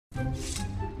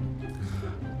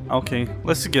Okay,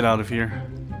 let's get out of here.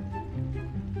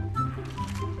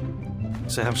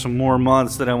 So I have some more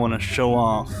mods that I want to show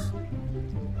off.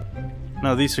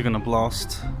 Now these are gonna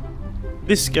blast.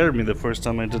 This scared me the first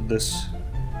time I did this.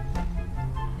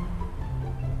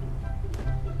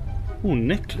 Ooh,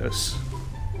 necklace.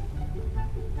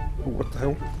 Oh, what the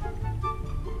hell?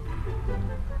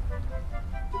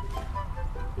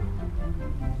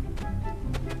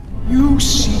 You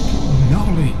seek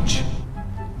knowledge.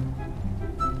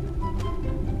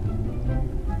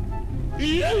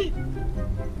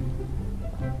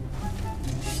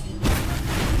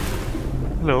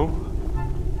 Hello.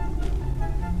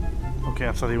 Okay,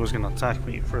 I thought he was gonna attack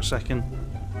me for a second.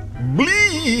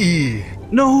 Blee!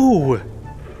 No!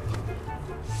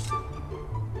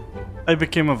 I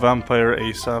became a vampire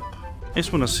ASAP. I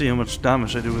just wanna see how much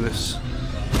damage I do with this.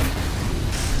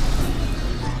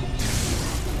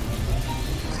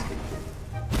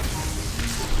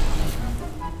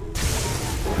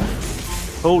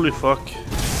 Holy fuck.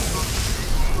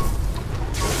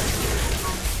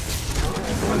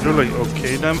 I do like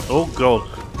okay damn. Oh god.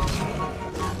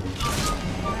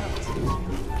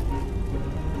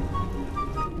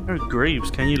 There are graves.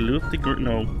 Can you loot the grave?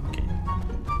 No. Okay.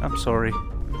 I'm sorry.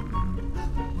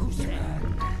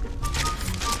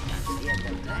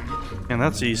 And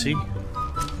that's easy.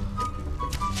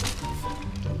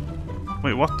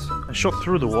 Wait, what? I shot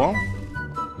through the wall?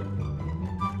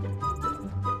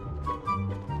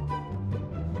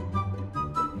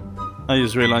 I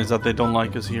just realized that they don't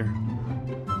like us here.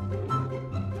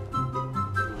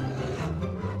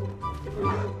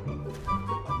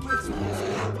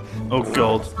 Oh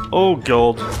god. Oh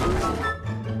god.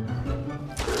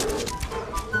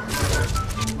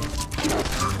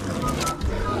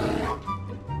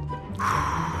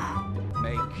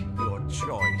 Make your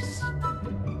choice.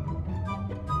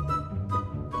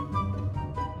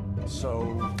 So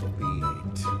be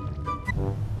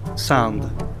it. Sand.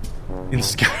 In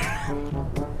Skyrim.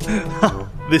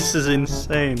 This is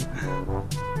insane.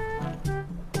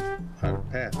 Our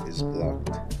path is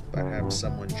blocked. Perhaps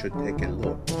someone should take a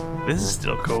look. This is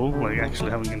still cool, like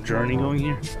actually having a journey going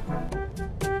here.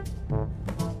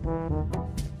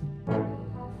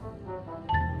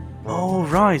 Oh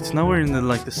right, now we're in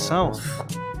the south.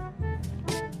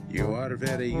 You are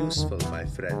very useful, my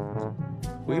friend.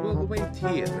 We will wait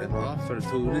here and offer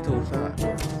to little far.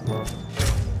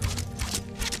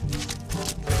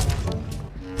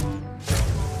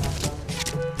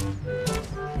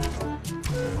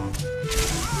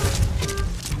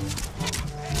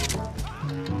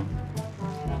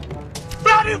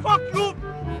 Fuck you!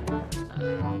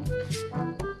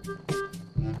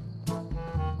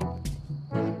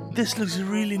 This looks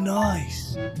really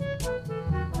nice.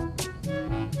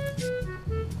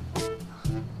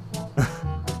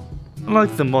 I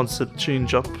like the mods that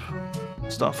change up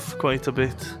stuff quite a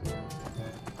bit.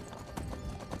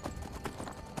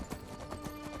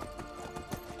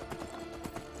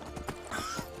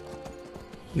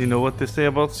 You know what they say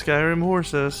about Skyrim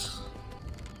horses?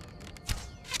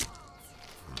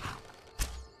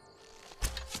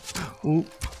 Ooh.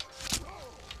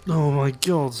 Oh my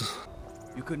god.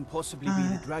 You couldn't possibly be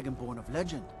the Dragonborn of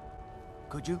legend,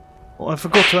 could you? Oh, I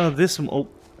forgot to add this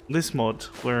this mod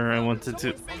where I wanted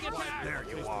to. There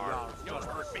you are. Don't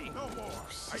hurt me. No more.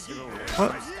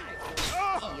 What?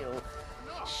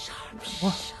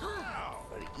 What?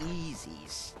 For easy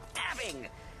stabbing.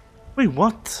 Wait,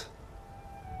 what?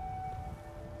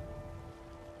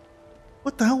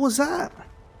 What the hell was that?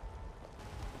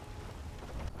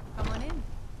 Come on in.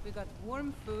 We got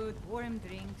warm food, warm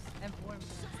drinks, and warm.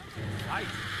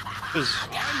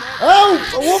 Oh,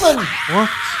 a woman! What?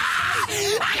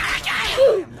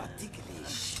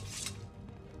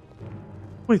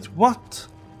 Wait, what?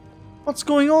 What's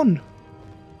going on?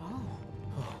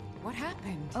 What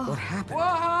happened? What happened?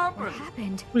 What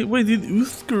happened? Wait, did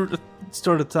Uthgur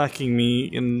start attacking me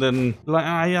and then like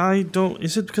I don't,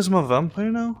 is it because I'm a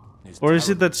vampire now? Or is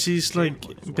it that she's like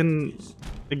been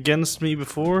against me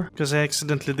before because I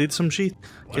accidentally did some shit?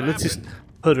 Okay, let's just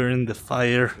put her in the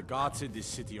fire. The gods in this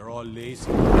city are all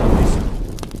lazy. Listen,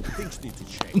 things need to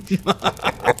change.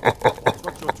 That's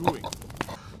what you're doing.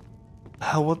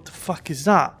 What the fuck is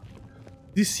that?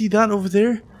 Do you see that over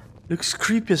there? Looks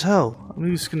creepy as hell.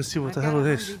 I'm just gonna see what the hell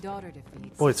it is.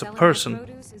 Oh, it's a person.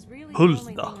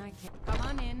 Hulda. Come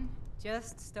on in.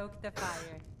 Just stoke the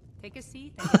fire. Take a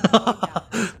seat and get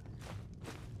down.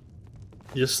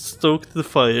 Just stoked the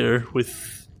fire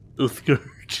with Uthgur.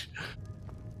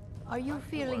 Are you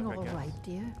feeling all right,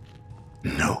 dear?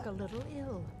 No. Look a little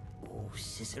ill. Oh,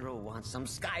 Cicero wants some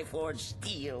Skyforge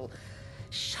steel.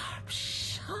 Sharp,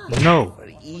 sharp. No.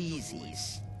 For easy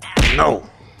stab. No.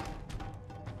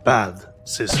 Bad,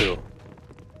 Cicero.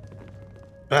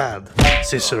 Bad,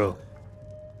 Cicero.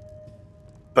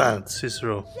 Bad,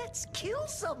 Cicero. Let's kill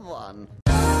someone.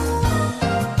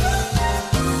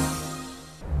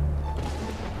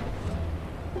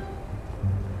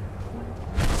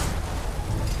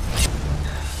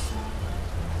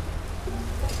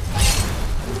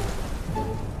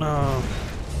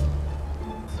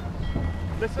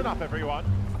 Listen up, everyone.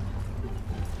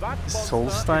 That Souls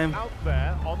monster time? is out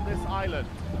there on this island.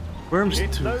 Worms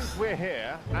It tooth. knows we're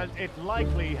here, and it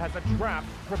likely has a trap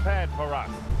prepared for us.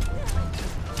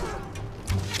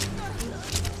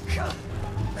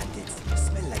 But it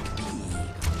smells like pee.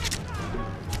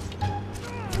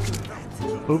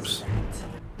 Oops.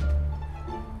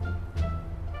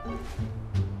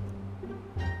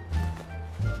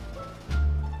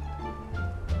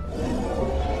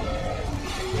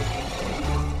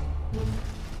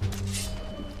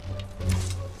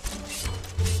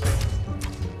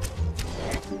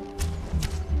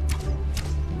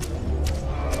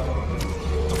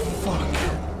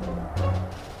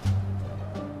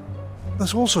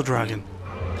 There's also a dragon.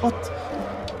 What?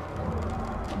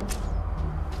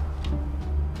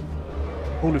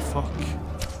 Holy fuck.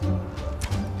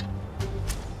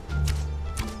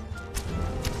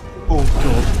 Oh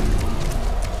god.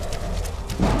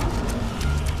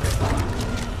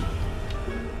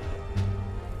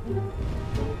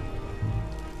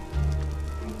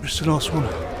 Where's the last one?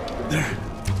 There.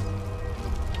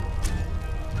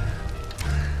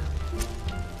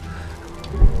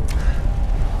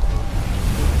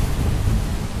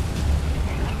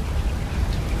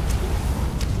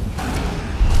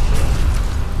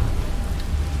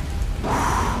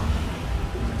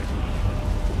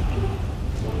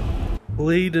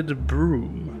 Bladed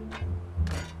broom.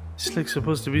 It's like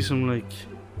supposed to be some like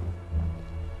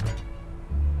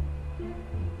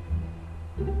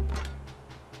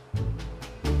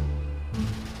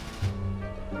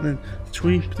and then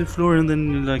sweep the floor and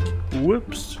then like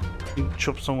whoops you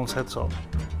chop someone's heads off.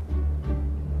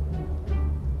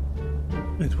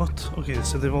 Wait, what? Okay,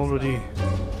 so they've already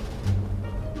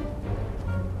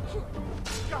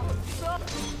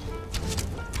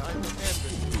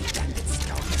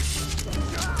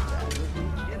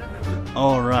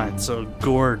Alright, so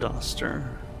gore duster.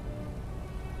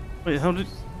 Wait, how did...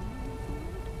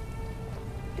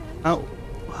 How?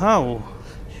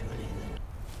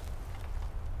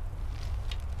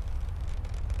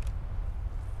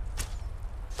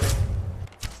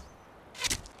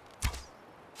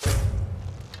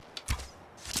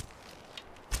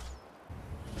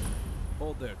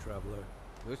 Hold there, traveler.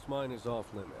 This mine is off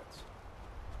limits.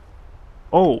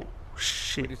 Oh, We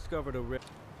shit. discovered a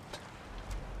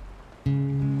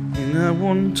In that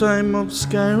one time of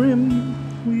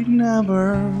Skyrim, we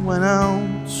never went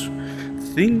out,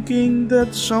 thinking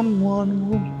that someone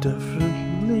would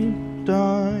definitely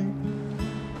die.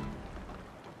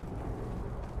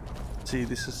 See,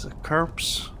 this is a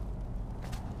corpse.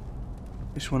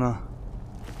 Just wanna...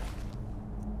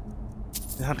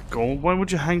 They had gold, why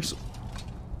would you hang so...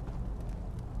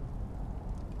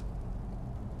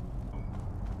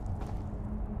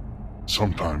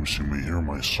 Sometimes you may hear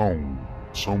my song,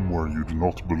 somewhere you do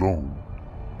not belong.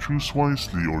 Choose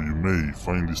wisely or you may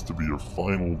find this to be your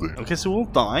final day. Okay, so we'll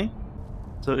die.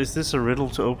 So is this a riddle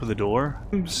to open the door?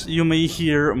 You may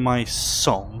hear my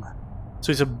song.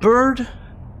 So it's a bird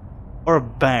or a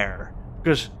bear?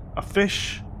 Because a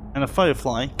fish and a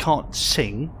firefly can't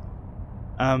sing.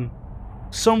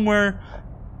 Somewhere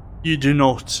you do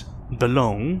not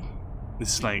belong.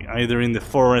 It's like either in the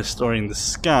forest or in the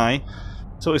sky.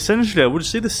 So essentially I would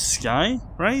say the sky,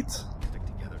 right? Stick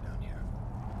together down here.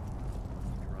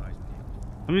 Keep your eyes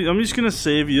peeled. I mean, I'm just gonna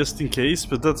save just in case,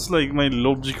 but that's like my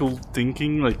logical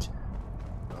thinking, like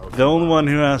the only one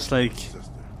who has like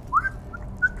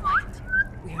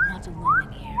We are not alone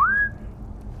in here.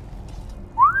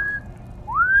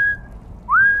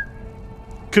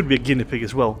 could be a guinea pig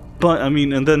as well. But I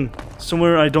mean, and then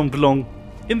somewhere I don't belong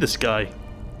in the sky.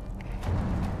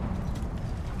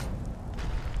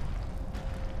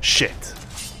 Shit.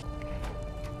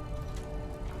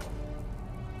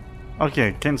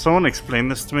 Okay, can someone explain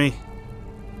this to me?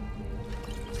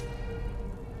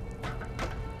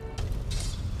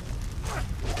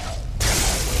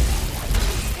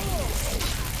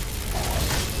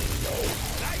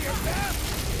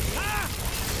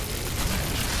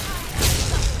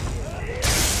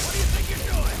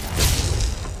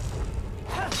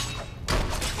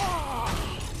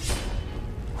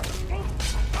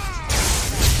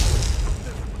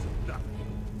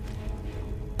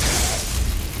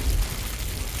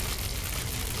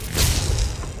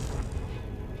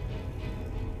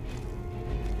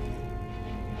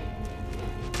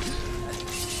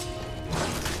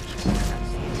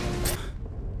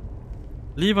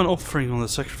 Leave an offering on the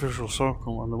sacrificial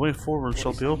circle, and the way forward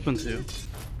shall be open to you.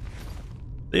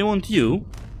 They want you.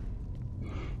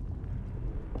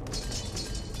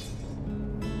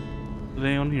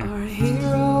 They on here.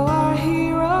 Our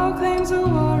hero claims a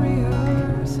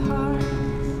warrior's heart.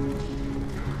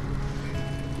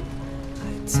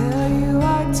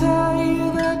 I tell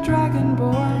you, the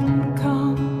Dragonborn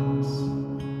comes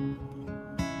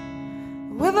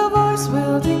with a voice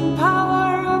wielding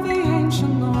power of the